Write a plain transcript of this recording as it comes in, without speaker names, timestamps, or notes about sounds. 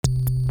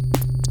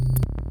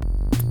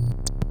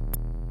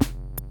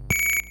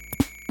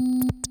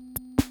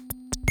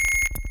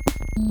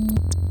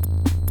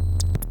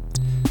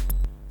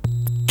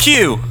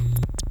Q.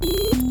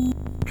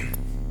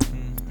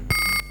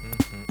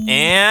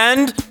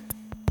 And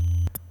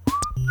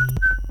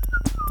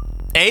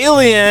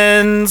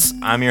aliens.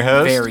 I'm your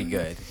host. Very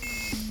good.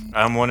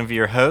 I'm one of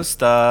your hosts.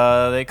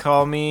 They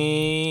call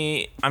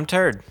me... I'm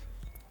Turd.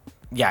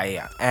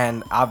 Yeah.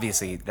 And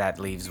obviously that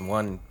leaves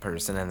one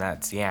person, and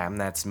that's Yam.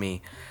 That's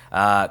me.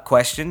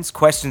 Questions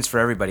for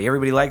everybody.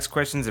 Everybody likes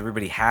questions.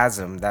 Everybody has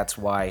them. That's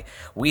why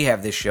we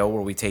have this show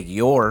where we take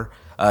your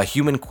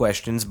human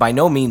questions, by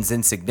no means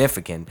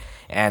insignificant,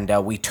 and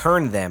we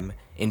turn them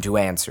into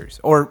answers.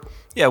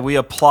 Yeah, we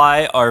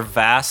apply our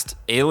vast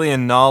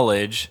alien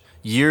knowledge,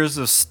 years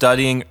of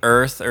studying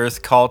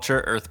Earth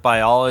culture, Earth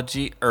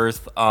biology,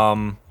 Earth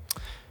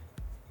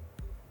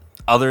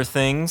other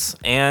things,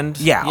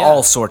 and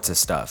all sorts of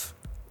stuff.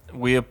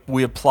 We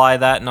apply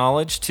that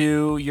knowledge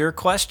to your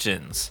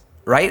questions.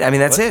 Right? I mean,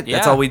 that's it.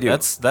 That's all we do.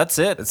 That's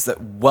it.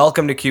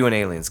 Welcome to Q and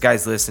Aliens,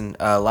 guys. Listen,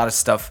 a lot of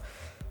stuff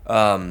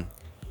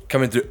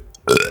coming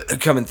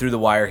through the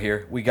wire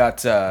here. We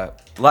got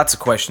lots of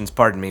questions.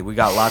 Pardon me. We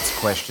got lots of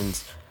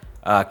questions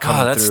coming through.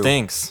 Oh, that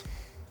stinks.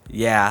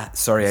 Yeah,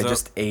 sorry. I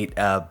just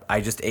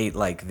ate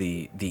like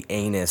the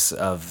anus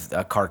of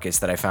a carcass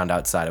that I found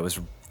outside. I was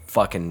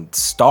fucking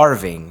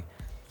starving,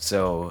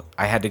 so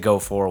I had to go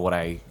for what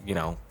I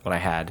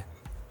had.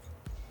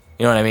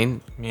 You know what I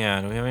mean?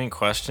 Yeah. Do we have any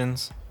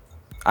questions?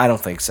 I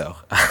don't think so.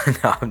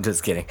 No, I'm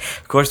just kidding.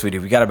 Of course we do.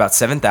 We got about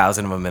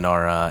 7,000 of them in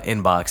our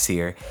inbox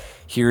here.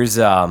 Here's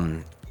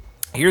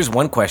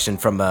one question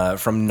from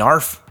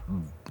Narf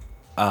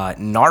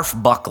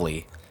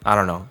Buckley. I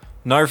don't know.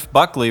 Narf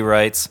Buckley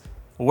writes,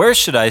 "Where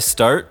should I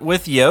start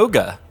with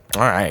yoga?"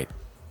 All right.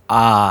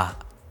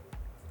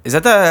 Is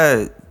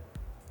that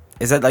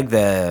like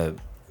the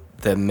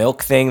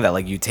milk thing that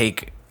like you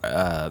take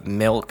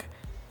milk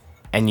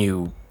and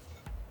you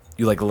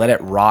like let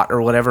it rot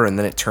or whatever, and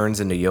then it turns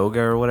into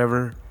yoga or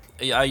whatever?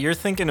 Yeah, you're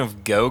thinking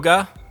of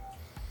Goga,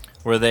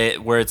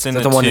 where it's in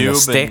the one tube. in the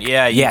stick? And,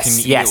 yeah, you can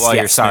eat it while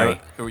you're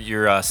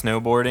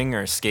snowboarding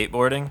or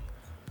skateboarding.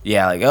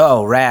 Yeah, like,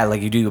 oh, rad,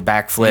 like you do a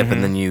backflip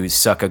and then you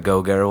suck a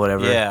Goga or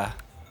whatever. Yeah.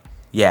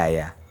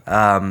 Yeah.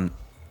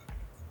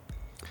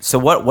 So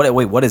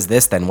what is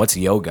this then? What's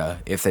yoga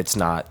if it's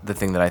not the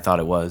thing that I thought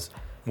it was?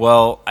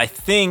 Well, I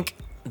think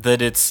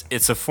that it's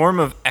a form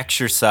of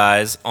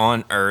exercise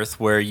on Earth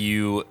where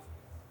you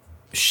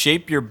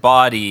shape your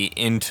body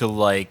into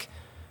like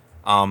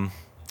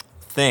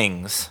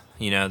things.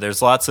 You know,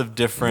 there's lots of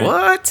different...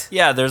 What?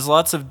 Yeah, there's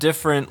lots of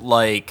different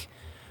like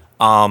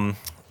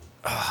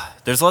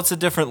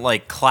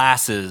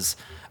classes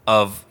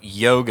of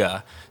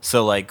yoga.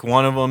 So like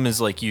one of them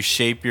is like you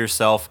shape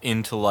yourself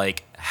into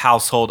like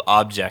household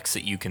objects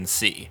that you can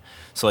see.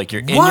 So like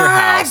you're in your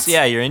house.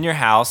 Yeah, you're in your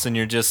house and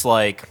you're just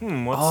like,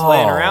 what's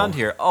laying around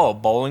here? Oh, a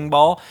bowling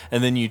ball.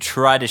 And then you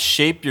try to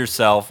shape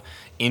yourself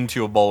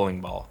into a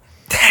bowling ball.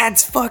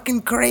 That's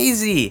fucking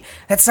crazy.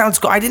 That sounds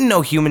cool. I didn't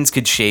know humans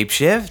could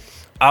shapeshift.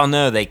 Oh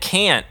no, they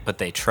can't, but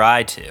they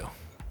try to.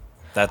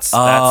 That's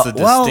the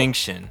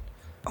distinction.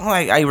 Oh,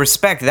 I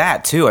respect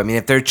that too. I mean,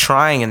 if they're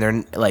trying and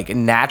they're like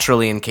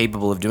naturally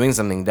incapable of doing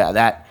something,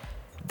 that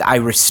I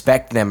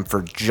respect them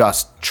for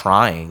just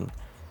trying.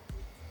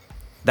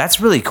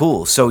 That's really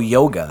cool. So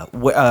yoga,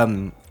 what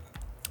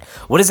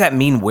does that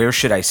mean? Where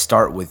should I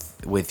start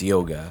with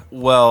yoga?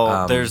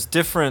 Well, there's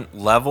different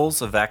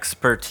levels of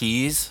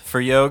expertise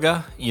for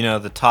yoga. You know,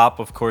 the top,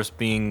 of course,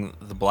 being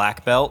the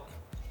black belt.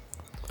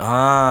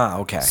 Ah,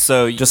 okay.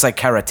 So just like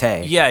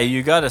karate. Yeah,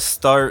 you got to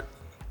start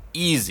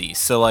easy.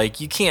 So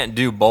like you can't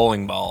do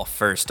bowling ball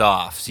first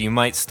off. So you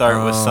might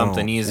start with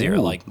something easier,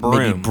 like broom.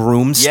 Maybe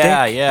broomstick.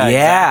 Yeah.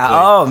 Exactly.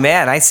 Oh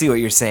man, I see what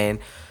you're saying.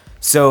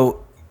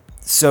 So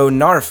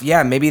Narf,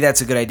 yeah, maybe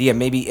that's a good idea.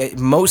 Maybe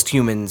most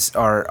humans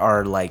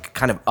are like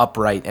kind of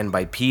upright and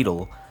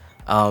bipedal.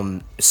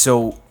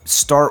 So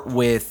start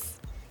with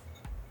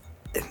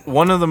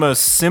one of the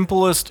most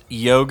simplest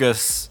yoga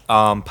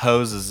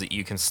poses that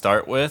you can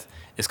start with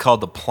is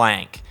called the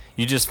plank.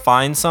 You just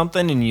find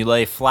something and you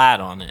lay flat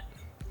on it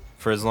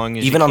for as long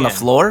as you can. Even on the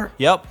floor?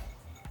 Yep.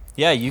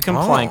 Yeah, you can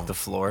plank the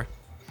floor.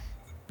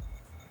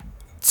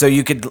 So do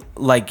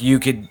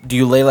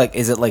you lay like,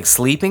 is it like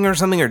sleeping or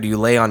something, or do you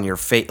lay on your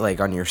face, like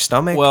on your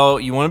stomach? Well,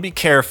 you want to be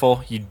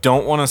careful. You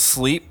don't want to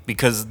sleep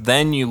because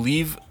then you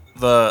leave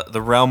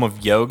the realm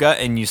of yoga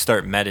and you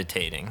start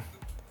meditating.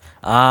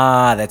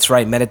 Ah, that's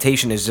right.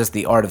 Meditation is just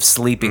the art of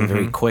sleeping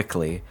very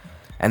quickly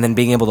and then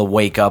being able to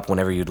wake up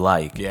whenever you'd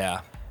like.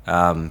 Yeah.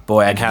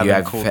 Boy, I've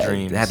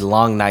dreams. had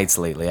long nights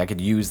lately. I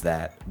could use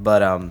that.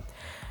 But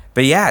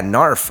yeah,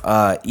 Narf,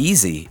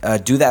 easy.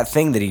 Do that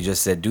thing that he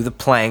just said. Do the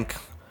plank.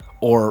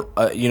 Or,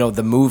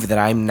 the move that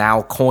I'm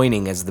now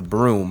coining as the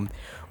broom,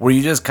 where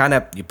you just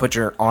you put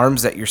your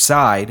arms at your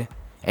side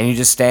and you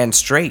just stand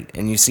straight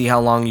and you see how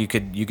long you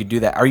could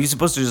do that. Are you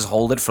supposed to just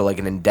hold it for like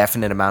an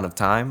indefinite amount of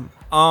time?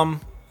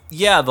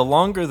 Yeah, the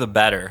longer the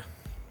better.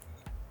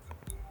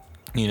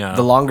 You know,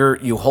 the longer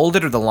you hold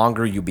it or the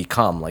longer you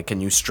become. Like, can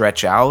you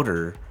stretch out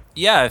or?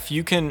 Yeah, if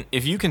you can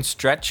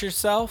stretch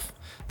yourself,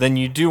 then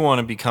you do want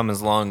to become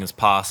as long as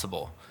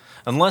possible.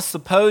 Unless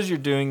suppose you're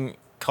doing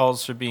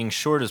calls for being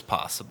short as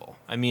possible.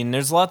 I mean,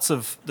 there's lots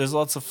of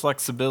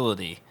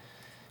flexibility.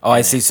 Oh,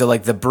 I see. So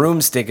like the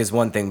broomstick is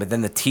one thing, but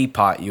then the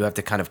teapot, you have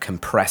to kind of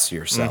compress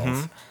yourself.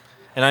 Mm-hmm.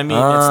 And I mean,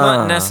 it's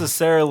not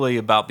necessarily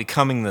about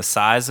becoming the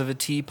size of a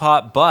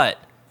teapot, but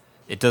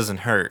it doesn't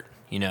hurt.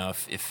 You know,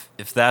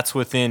 if that's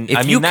within,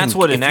 that's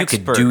what an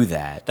expert do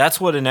that.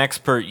 That's what an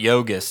expert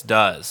yogist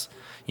does.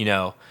 You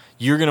know,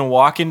 you're gonna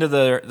walk into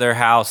their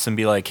house and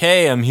be like,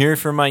 "Hey, I'm here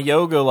for my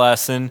yoga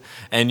lesson,"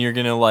 and you're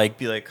gonna like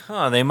be like,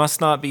 "Huh, they must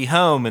not be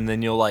home," and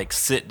then you'll like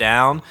sit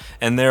down,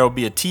 and there'll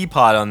be a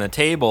teapot on the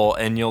table,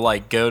 and you'll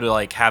like go to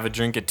like have a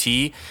drink of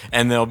tea,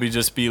 and they'll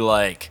just be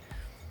like,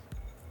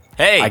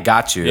 "Hey, I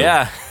got you."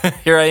 Yeah,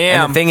 here I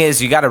am. And the thing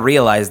is, you got to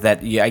realize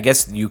that I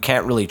guess you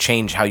can't really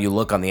change how you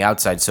look on the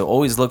outside. So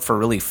always look for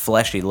really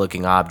fleshy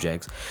looking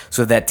objects.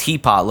 So that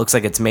teapot looks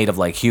like it's made of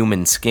like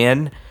human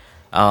skin.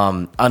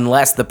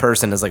 Unless the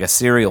person is like a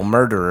serial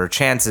murderer,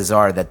 chances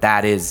are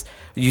that is.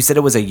 You said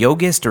it was a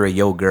yogist or a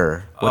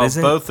yoger. What is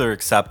it? Both are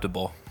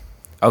acceptable.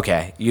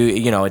 Okay,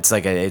 you know it's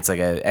like a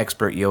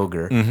expert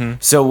yoger. Mm-hmm.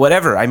 So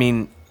whatever. I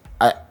mean,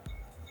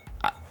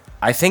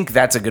 I think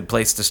that's a good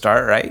place to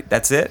start, right?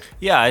 That's it?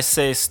 Yeah, I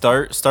say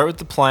start with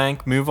the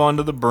plank, move on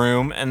to the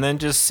broom, and then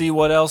just see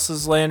what else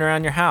is laying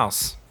around your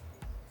house.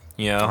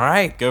 You know, all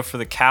right. Go for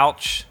the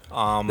couch.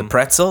 The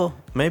pretzel,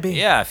 maybe?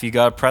 Yeah, if you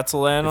got a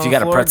pretzel laying on the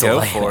floor,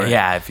 go for it.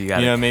 Yeah, if you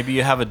got maybe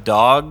you have a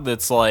dog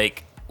that's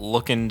like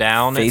looking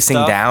down facing at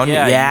stuff. down?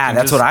 Yeah,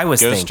 that's what I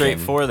was thinking. Go straight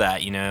for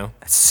that, you know.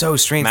 That's so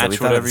strange that we Match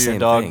thought whatever of the your same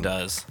dog thing.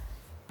 does.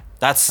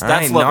 That's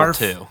right, level Narf.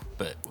 2,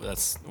 but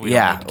we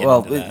don't need to get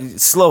into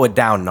that. Slow it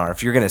down,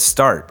 Narf. You're gonna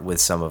start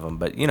with some of them,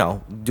 but you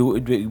know,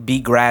 be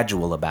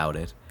gradual about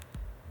it.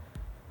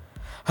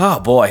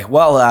 Oh boy!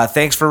 Well,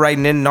 thanks for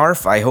writing in,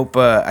 Narf. I hope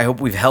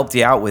we've helped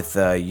you out with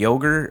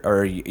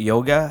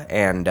yoga,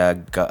 and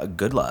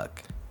good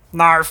luck.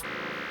 Narf.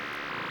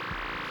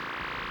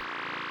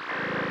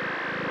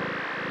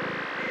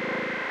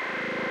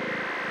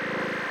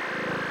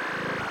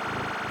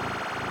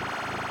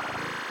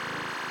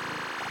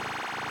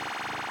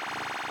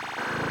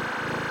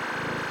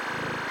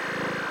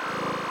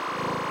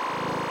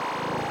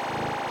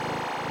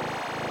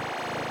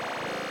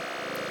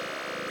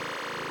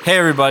 Hey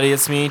everybody,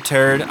 it's me,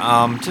 Turd.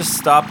 Just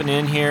stopping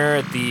in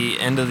here at the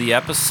end of the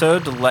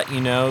episode to let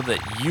you know that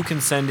you can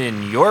send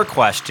in your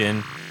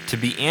question to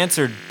be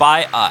answered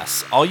by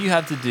us. All you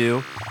have to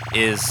do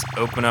is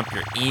open up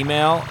your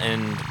email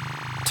and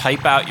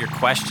type out your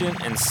question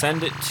and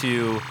send it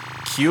to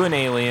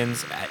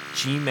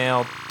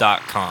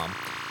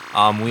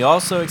qandaliens@gmail.com. We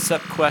also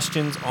accept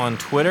questions on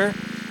Twitter.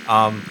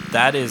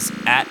 That is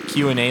at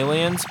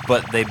QAndaliens,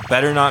 but they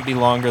better not be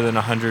longer than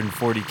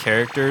 140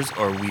 characters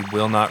or we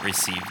will not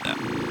receive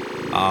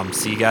them.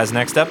 See you guys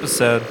next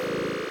episode.